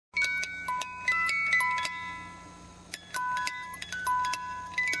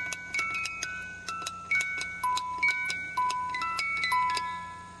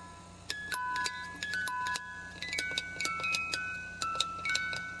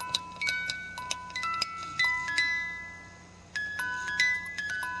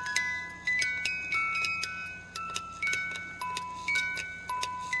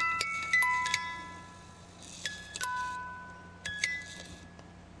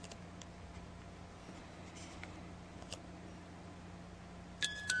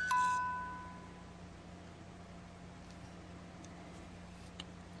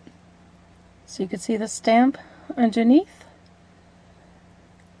So you can see the stamp underneath.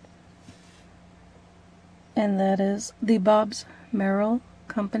 And that is the Bobbs-Merrill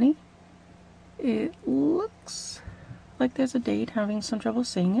company. It looks like there's a date, having some trouble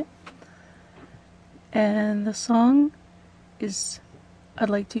seeing it. And the song is I'd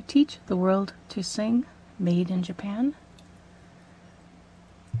Like to Teach the World to Sing, made in Japan.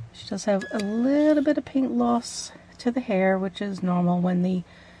 She does have a little bit of paint loss to the hair, which is normal when the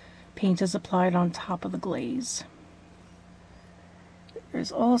paint is applied on top of the glaze.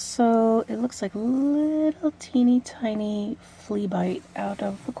 There's also, it looks like a little teeny tiny flea bite out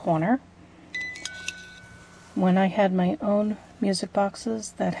of the corner. When I had my own music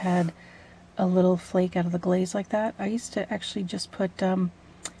boxes that had a little flake out of the glaze like that, I used to actually just put a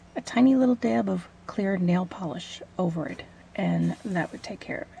tiny little dab of clear nail polish over it, and that would take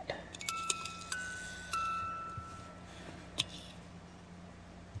care of it.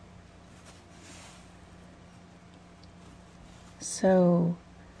 So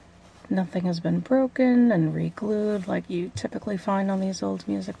nothing has been broken and re-glued like you typically find on these old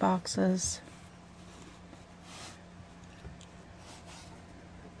music boxes.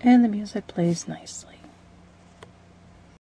 And the music plays nicely.